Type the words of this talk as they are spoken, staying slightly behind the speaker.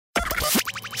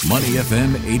Money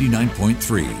FM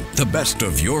 89.3, the best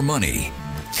of your money.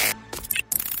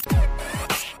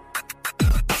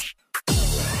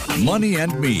 Money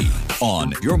and Me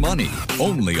on Your Money,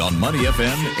 only on Money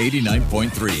FM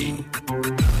 89.3.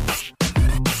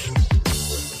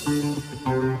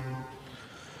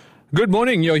 Good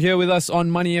morning. You're here with us on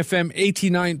Money FM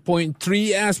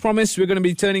 89.3. As promised, we're going to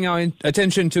be turning our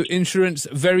attention to insurance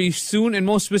very soon, and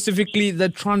more specifically, the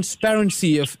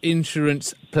transparency of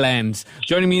insurance plans.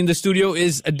 Joining me in the studio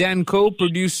is Dan Koh,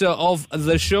 producer of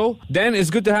the show. Dan, it's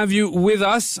good to have you with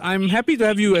us. I'm happy to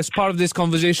have you as part of this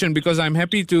conversation because I'm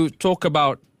happy to talk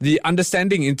about the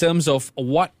understanding in terms of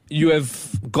what you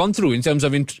have gone through in terms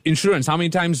of insurance. How many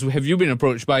times have you been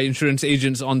approached by insurance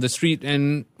agents on the street,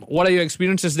 and what are your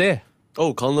experiences there?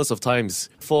 Oh, countless of times.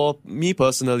 For me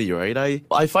personally, right,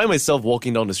 I find myself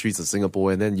walking down the streets of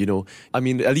Singapore, and then,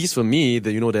 at least for me,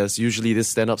 there's usually this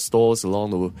stand-up stores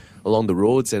along the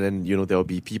roads, and then, there'll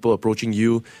be people approaching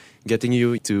you, getting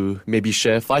you to maybe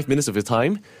share 5 minutes of your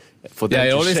time. For them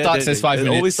it always starts as 5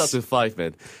 minutes. It always starts with 5,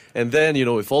 man. And then,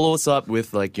 it follows up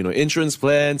with insurance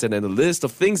plans and then a list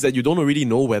of things that you don't really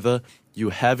know whether you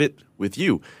have it with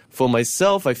you. For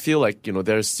myself, I feel like,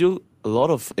 there's still a lot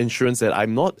of insurance that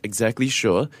I'm not exactly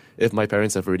sure if my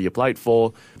parents have already applied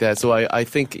for that. So I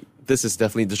think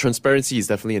the transparency is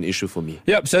definitely an issue for me.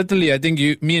 Yep, certainly. I think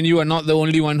me and you are not the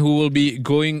only one who will be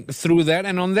going through that.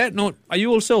 And on that note, are you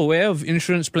also aware of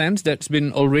insurance plans that's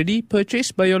been already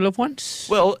purchased by your loved ones?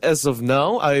 Well, as of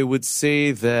now, I would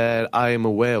say that I am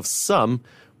aware of some,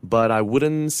 but I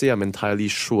wouldn't say I'm entirely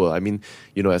sure. I mean,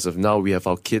 as of now, we have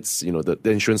our kids, the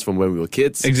insurance from when we were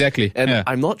kids. Exactly. And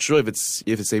I'm not sure if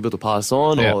it's able to pass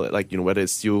on or whether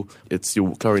it's still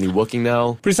currently working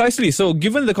now. Precisely. So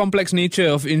given the complex nature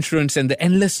of insurance and the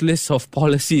endless list of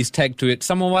policies tagged to it,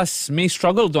 some of us may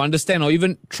struggle to understand or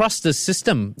even trust the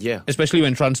system. Yeah. Especially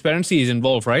when transparency is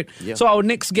involved, right? Yeah. So our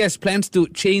next guest plans to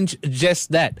change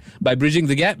just that by bridging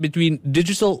the gap between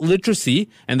digital literacy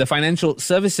and the financial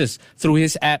services through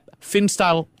his app,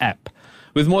 FinStyle app.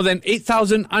 With more than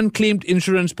 8,000 unclaimed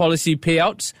insurance policy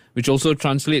payouts, which also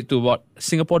translate to about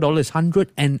Singapore dollars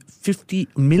 150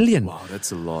 million. Wow,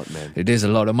 that's a lot, man. It is a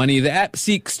lot of money. The app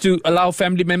seeks to allow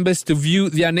family members to view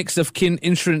their next of kin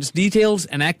insurance details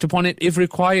and act upon it if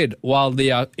required while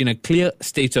they are in a clear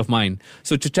state of mind.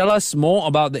 So to tell us more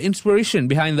about the inspiration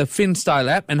behind the FinStyle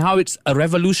app and how it's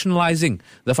revolutionizing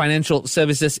the financial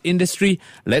services industry,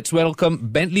 let's welcome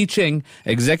Bentley Cheng,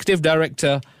 Executive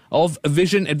Director of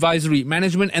Vision Advisory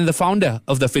Management and the founder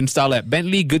of the FinStyle app.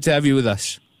 Bentley, good to have you with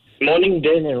us. Morning,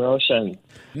 Dan and Roshan.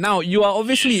 Now, you are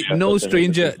obviously no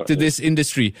stranger to this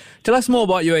industry. Tell us more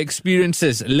about your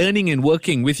experiences learning and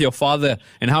working with your father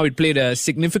and how it played a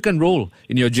significant role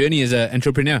in your journey as an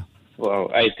entrepreneur.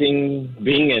 Well, I think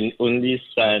being an only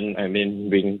son,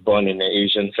 being born in an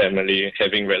Asian family,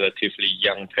 having relatively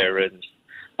young parents,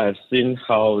 I've seen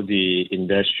how the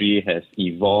industry has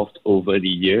evolved over the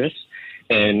years.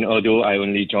 And although I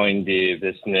only joined the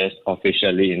business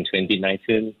officially in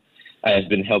 2019, I have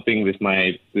been helping with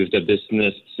the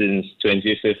business since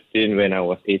 2015 when I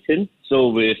was 18. So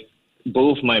with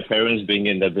both my parents being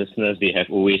in the business, they have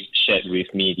always shared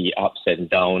with me the ups and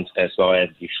downs as well as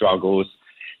the struggles,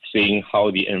 seeing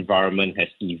how the environment has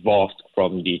evolved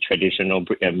from the traditional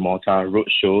brick and mortar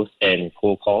roadshows and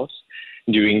cold calls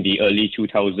during the early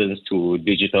 2000s to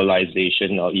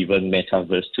digitalization or even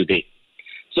metaverse today.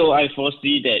 So I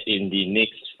foresee that in the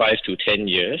next 5 to 10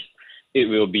 years, it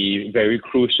will be very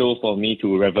crucial for me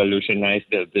to revolutionize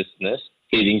the business,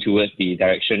 heading towards the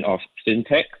direction of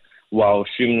fintech, while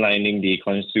streamlining the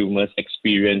consumer's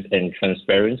experience and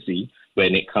transparency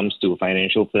when it comes to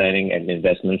financial planning and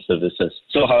investment services.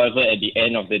 So, however, at the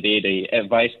end of the day, the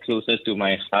advice closest to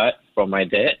my heart from my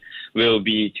dad will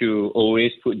be to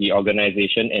always put the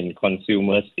organization and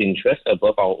consumers' interest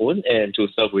above our own and to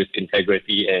serve with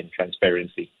integrity and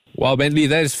transparency. Wow, Bentley,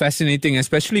 that is fascinating,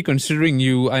 especially considering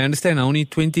you, I understand, are only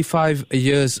 25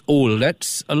 years old.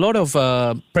 That's a lot of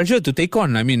pressure to take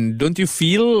on. Don't you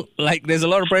feel like there's a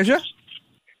lot of pressure?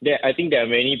 I think there are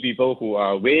many people who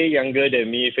are way younger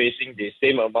than me facing the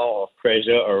same amount of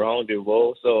pressure around the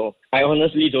world. So I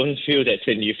honestly don't feel that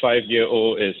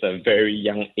 25-year-old is a very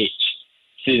young age,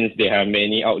 since there are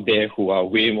many out there who are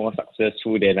way more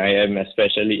successful than I am,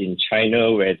 especially in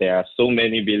China, where there are so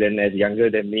many billionaires younger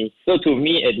than me. So to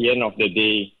me, at the end of the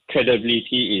day,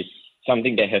 credibility is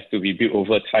something that has to be built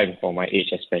over time for my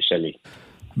age especially.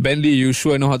 Bentley, you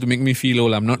sure know how to make me feel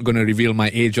old. I'm not going to reveal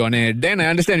my age on air. Dan, I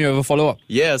understand you have a follow-up.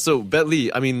 Yeah, so Bentley,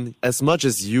 as much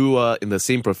as you are in the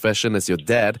same profession as your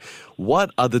dad,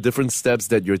 what are the different steps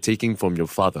that you're taking from your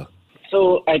father?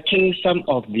 So I think some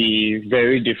of the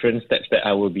very different steps that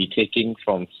I will be taking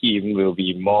from him will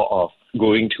be more of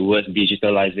going towards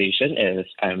digitalization, as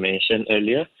I mentioned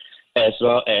earlier, as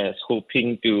well as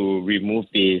hoping to remove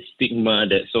the stigma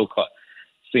that so-called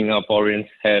Singaporeans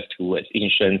have towards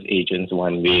insurance agents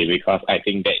one way, because I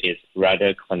think that is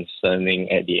rather concerning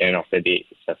at the end of the day.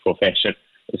 It's a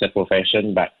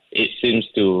profession, but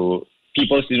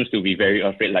people seem to be very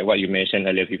afraid, like what you mentioned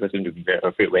earlier, people seem to be very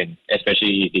afraid when,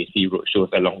 especially they see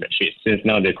roadshows along the streets, since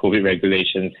now the COVID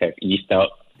regulations have eased out.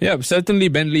 Yeah, certainly,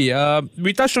 Bentley.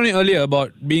 We touched on it earlier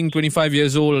about being 25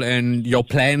 years old and your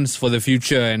plans for the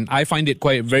future, and I find it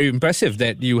very impressive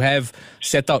that you have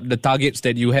set out the targets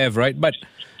that you have, right? But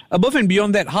above and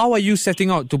beyond that, how are you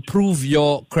setting out to prove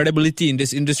your credibility in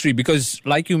this industry? Because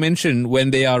like you mentioned,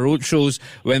 when there are roadshows,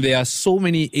 when there are so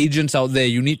many agents out there,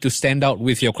 you need to stand out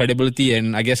with your credibility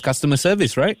and, I guess, customer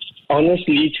service, right?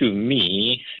 Honestly, to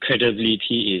me,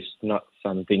 credibility is not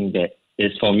something that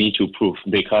is for me to prove,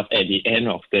 because at the end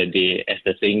of the day, as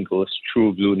the saying goes,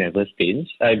 true blue never stains.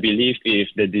 I believe if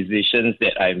the decisions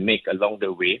that I make along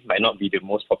the way might not be the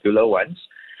most popular ones,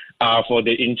 are for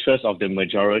the interest of the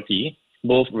majority,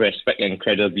 both respect and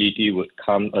credibility would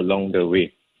come along the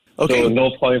way. Okay. So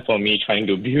no point for me trying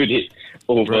to build it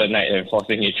overnight and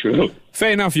forcing it through.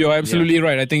 Fair enough. You're absolutely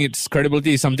right. I think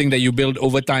credibility is something that you build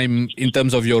over time in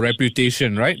terms of your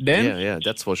reputation, right, Dan? Yeah,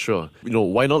 that's for sure.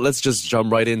 Why not? Let's just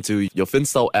jump right into your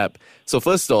FinStyle app. So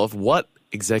first off, what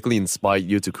exactly inspired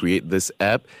you to create this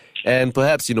app? And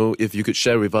perhaps, if you could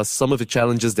share with us some of the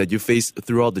challenges that you faced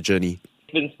throughout the journey.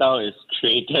 FinStyle is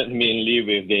created mainly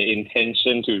with the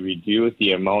intention to reduce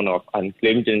the amount of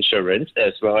unclaimed insurance,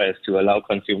 as well as to allow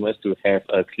consumers to have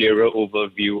a clearer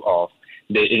overview of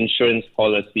the insurance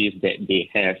policies that they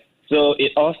have. So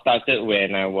it all started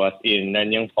when I was in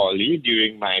Nanyang Poly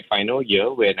during my final year,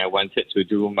 when I wanted to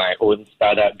do my own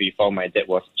startup before my dad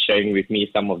was sharing with me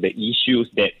some of the issues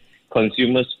that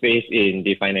consumers face in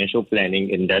the financial planning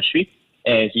industry.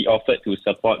 And he offered to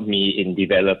support me in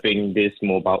developing this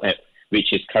mobile app,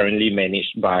 which is currently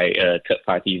managed by a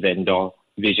third-party vendor,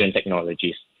 Vision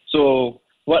Technologies. So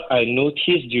what I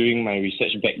noticed during my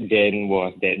research back then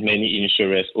was that many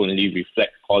insurers only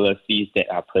reflect policies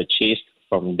that are purchased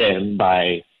from them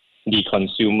by the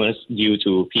consumers due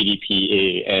to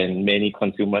PDPA, and many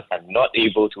consumers are not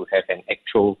able to have an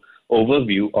actual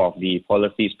overview of the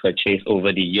policies purchased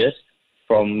over the years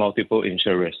from multiple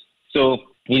insurers. So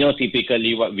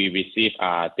typically what we receive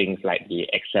are things like the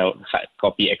hard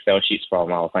copy Excel sheets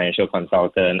from our financial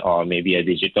consultant, or maybe a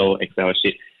digital Excel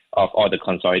sheet of all the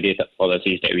consolidated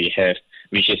policies that we have,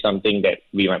 which is something that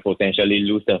we might potentially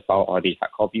lose the file or the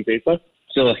hard copy paper.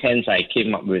 So hence I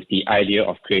came up with the idea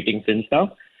of creating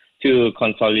FinStyle to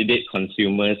consolidate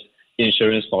consumers'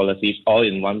 insurance policies all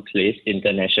in one place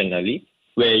internationally,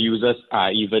 where users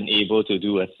are even able to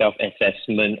do a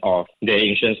self-assessment of their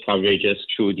insurance coverages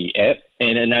through the app.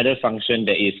 And another function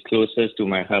that is closest to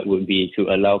my heart would be to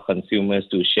allow consumers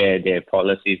to share their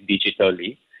policies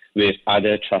digitally with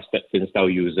other trusted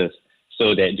FinStyle users,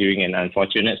 so that during an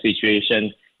unfortunate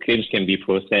situation, claims can be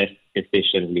processed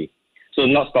efficiently. So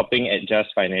not stopping at just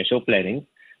financial planning,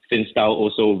 FinStyle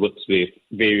also works with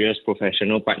various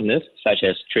professional partners such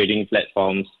as trading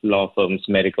platforms, law firms,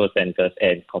 medical centers,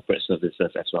 and corporate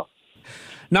services as well.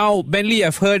 Now, Bentley,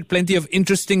 I've heard plenty of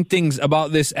interesting things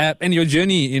about this app and your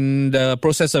journey in the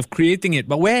process of creating it.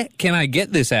 But where can I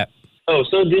get this app?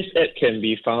 So this app can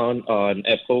be found on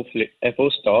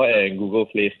Apple Store and Google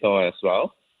Play Store as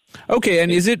well. Okay, and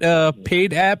is it a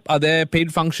paid app? Are there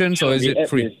paid functions, or is it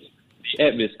free? The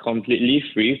app is completely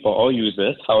free for all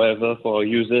users. However, for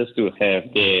users to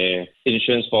have their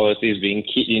insurance policies being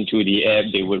keyed into the app,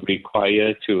 they would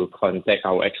require to contact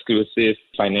our exclusive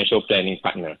financial planning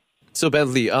partner. So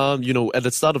Bentley, at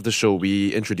the start of the show,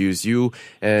 we introduced you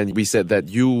and we said that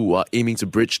you are aiming to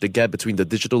bridge the gap between the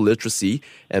digital literacy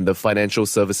and the financial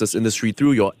services industry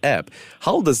through your app.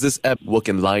 How does this app work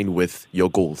in line with your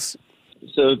goals?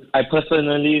 So I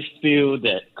personally feel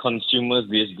that consumers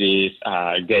these days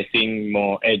are getting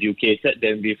more educated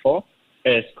than before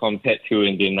as compared to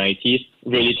in the 90s.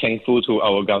 Really thankful to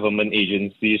our government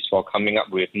agencies for coming up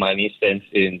with Money Sense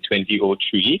in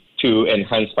 2003 to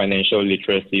enhance financial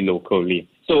literacy locally.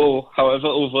 So, however,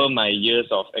 over my years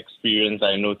of experience,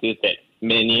 I noticed that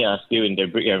many are still in the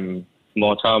brick and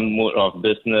mortar mode of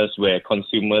business where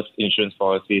consumers' insurance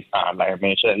policies are, like I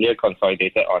mentioned earlier,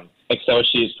 consolidated on Excel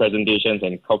sheets, presentations,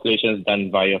 and calculations done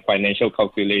via financial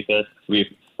calculators with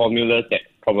formulas that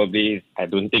probably I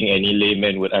don't think any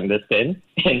layman would understand,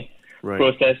 and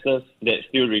processes that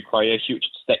still require huge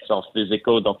stacks of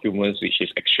physical documents, which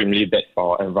is extremely bad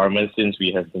for our environment, since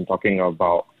we have been talking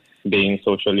about being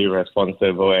socially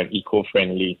responsible and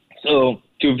eco-friendly. So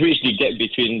to bridge the gap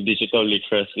between digital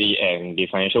literacy and the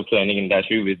financial planning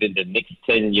industry within the next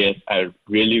 10 years, I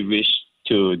really wish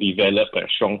to develop a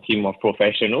strong team of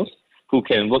professionals who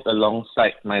can work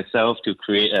alongside myself to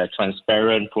create a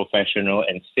transparent, professional,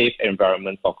 and safe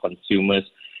environment for consumers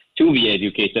to be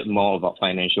educated more about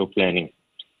financial planning.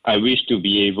 I wish to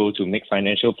be able to make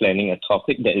financial planning a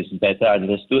topic that is better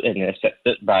understood and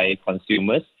accepted by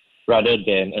consumers rather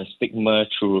than a stigma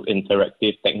through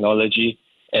interactive technology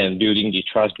and building the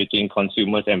trust between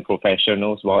consumers and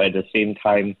professionals while at the same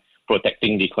time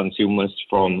protecting the consumers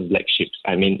from black sheep.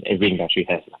 I mean, every industry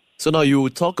has. So now you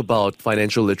talk about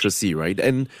financial literacy, right?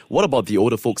 And what about the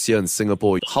older folks here in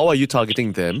Singapore? How are you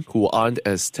targeting them who aren't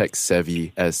as tech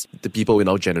savvy as the people in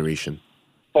our generation?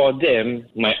 For them,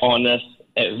 my honest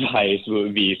advice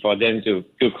would be for them to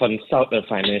consult a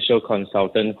financial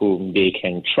consultant whom they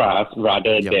can trust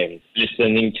rather than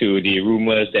listening to the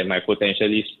rumors that might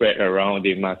potentially spread around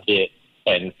the market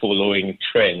and following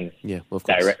trends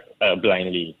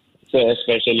blindly. So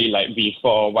especially like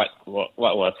before, what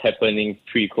was happening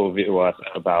pre-COVID was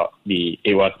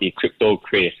the crypto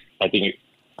craze.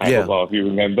 I hope all of you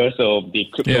remember. So the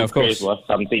crypto craze was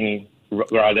something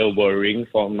rather worrying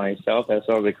for myself as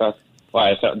well, because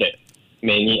I felt that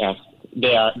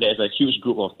there's a huge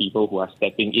group of people who are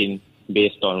stepping in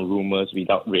based on rumors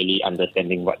without really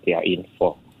understanding what they are in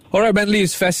for. All right, Bentley,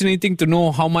 it's fascinating to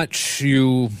know how much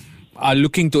you are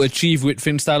looking to achieve with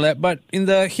FinStyle Lab. But in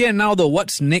the here and now, though,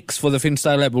 what's next for the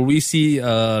FinStyle Lab? Will we see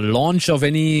a launch of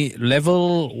any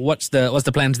level? What's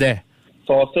the plans there?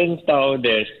 For FinStyle,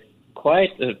 there's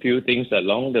quite a few things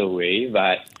along the way,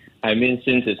 but I mean,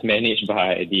 since it's managed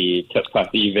by the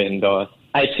third-party vendors,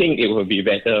 I think it would be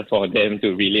better for them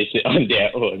to release it on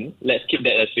their own. Let's keep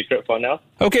that a secret for now.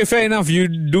 Okay, fair enough. You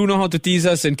do know how to tease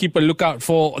us and keep a lookout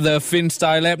for the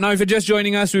FinStyle Lab. Now, if you're just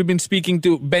joining us, we've been speaking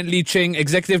to Bentley Cheng,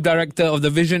 Executive Director of the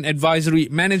Vision Advisory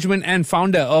Management and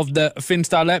founder of the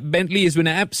FinStyle Lab. Bentley, it's been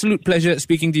an absolute pleasure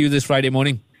speaking to you this Friday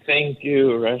morning. Thank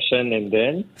you, Roshan and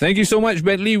Dan. Thank you so much,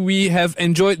 Bentley. We have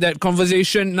enjoyed that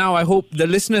conversation. Now, I hope the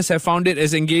listeners have found it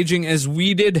as engaging as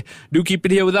we did. Do keep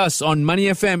it here with us on Money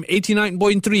FM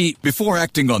 89.3. Before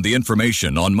acting on the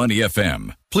information on Money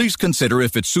FM, please consider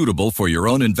if it's suitable for your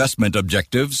own investment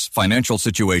objectives, financial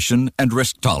situation, and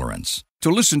risk tolerance. To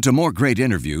listen to more great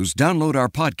interviews, download our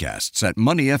podcasts at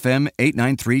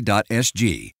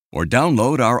moneyfm893.sg or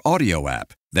download our audio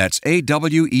app. That's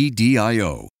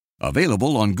AWEDIO.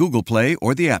 Available on Google Play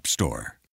or the App Store.